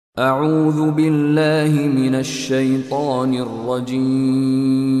أعوذ بالله من الشيطان الرجيم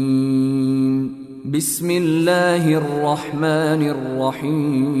بسم الله الرحمن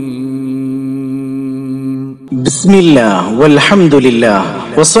الرحيم بسم الله والحمد لله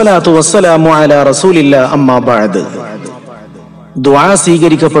والصلاة والسلام على رسول الله أما بعد ദുആ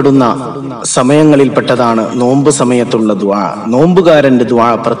സ്വീകരിക്കപ്പെടുന്ന സമയങ്ങളിൽപ്പെട്ടതാണ് നോമ്പ് സമയത്തുള്ള ദുആ. നോമ്പുകാരന്റെ ദുആ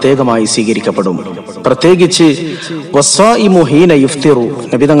പ്രത്യേകമായി സ്വീകരിക്കപ്പെടും. പ്രത്യേകിച്ച് വസ്സായിമു ഹീന യുഫ്തിറു,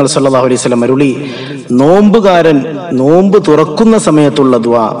 നബി തങ്ങൾ സല്ലല്ലാഹു അലൈഹി വസല്ലം അരുളി, നോമ്പുകാരൻ നോമ്പ് തുറക്കുന്ന സമയത്തുള്ള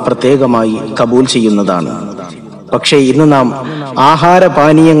ദുആ പ്രത്യേകമായി കബൂൽ ചെയ്യുന്നതാണ്. പക്ഷേ ഇന്ന് നാം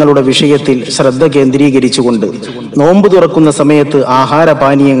ആഹാരപാനീയങ്ങളുടെ വിഷയത്തിൽ ശ്രദ്ധ കേന്ദ്രീകരിച്ചുകൊണ്ട് നോമ്പ് തുറക്കുന്ന സമയത്ത്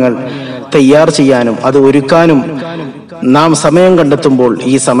ആഹാരപാനീയങ്ങൾ തയ്യാർ ചെയ്യാനും അത് ഒരുക്കാനും നാം സമയം കണ്ടെത്തുമ്പോൾ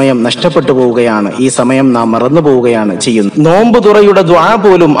ഈ സമയം നഷ്ടപ്പെട്ടു പോവുകയാണ്, ഈ സമയം നാം മറന്നു പോവുകയാണ് ചെയ്യുന്നത്. നോമ്പ് തുറയുടെ ദുആ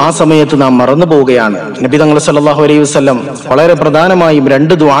പോലും ആ സമയത്ത് നാം മറന്നു പോവുകയാണ്. നബി തങ്ങൾ സല്ലല്ലാഹു അലൈഹി വസല്ലം വളരെ പ്രധാനമായും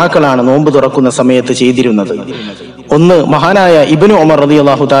രണ്ട് ദുആക്കളാണ് നോമ്പ് തുറക്കുന്ന സമയത്ത് ചെയ്തിരുന്നത്. ഒന്ന്, മഹാനായ ഇബ്നു ഉമർ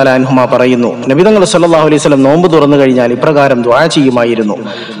റളിയല്ലാഹു തആല അൻഹുമാ പറയുന്നു, നബി തങ്ങൾ സല്ലല്ലാഹു അലൈഹി വസല്ലം നോമ്പ് തുറന്നു കഴിഞ്ഞാൽ ഇപ്രകാരം ദുആ ചെയ്യുമായിരുന്നു: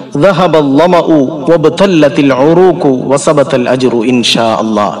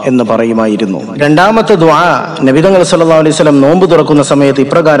 എന്ന് പറയുമായിരുന്നു. രണ്ടാമത്തെ ദുആ, നബി തങ്ങൾ സല്ലല്ലാഹു അലൈഹി വസല്ലം നോമ്പ് തുറക്കുന്ന സമയത്ത്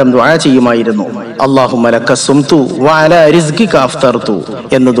ഇപ്രകാരം ദുആ ചെയ്യുമായിരുന്നു: അല്ലാഹുമ്മ ലക സുംതു വഅലാ റിസ്ഖിക അഫ്തർതു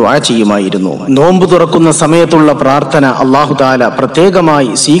എന്ന് ദുആ ചെയ്യുമായിരുന്നു. നോമ്പ് തുറക്കുന്ന സമയത്തുള്ള പ്രാർത്ഥന അല്ലാഹു തആല പ്രത്യേകമായി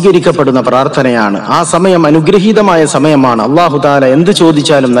സ്വീകരിക്കപ്പെടുന്ന പ്രാർത്ഥനയാണ്. ആ സമയം അനുഗ്രഹീതമായ സമയമാണ്. അല്ലാഹു തആല എന്ത്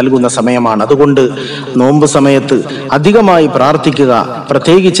ചോദിച്ചാലും നൽകുന്ന സമയമാണ്. അതുകൊണ്ട് നോമ്പ് സമയത്ത് അധികമായി പ്രാർത്ഥിക്കുക.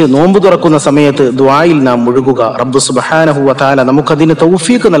 പ്രത്യേകിച്ച് നോമ്പ് തുറക്കുന്ന സമയത്ത് ദുആയിൽ നാം മുഴുകുക. റബ്ബ് സുബ്ഹാനഹു വ തആല നമുക്കതിന്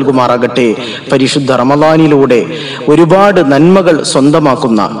തൗഫീഖ് നൽകുമാറാകട്ടെ. പരിശുദ്ധ റമദാനിലൂടെ ഒരുപാട് നന്മകൾ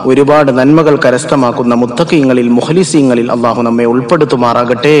സ്വന്തമാക്കുന്ന, ഒരുപാട് നന്മകൾ കരസ്ഥമാക്കുന്ന മുത്തഖീങ്ങളിൽ മുഖ്ലിസീങ്ങളിൽ അല്ലാഹു നമ്മെ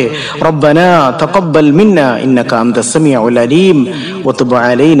ഉൾപ്പെടുത്തുമാറാകട്ടെ. റബ്ബനാ തഖബ്ബൽ മിന്നാ ഇന്നക അൻതസ് സമീഉൽ അലീം വതുബ്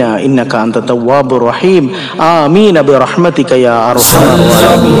അലൈനാ ഇന്നക അൻത തവ്വാബുർ റഹീം. ആമീൻ ബിറഹ്മതിക യാ അർഹമർ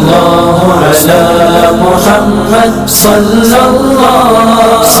റഹീമീൻ.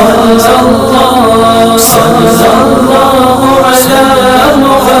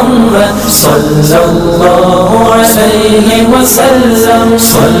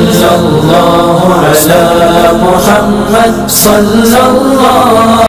 صلى الله على محمد صلى الله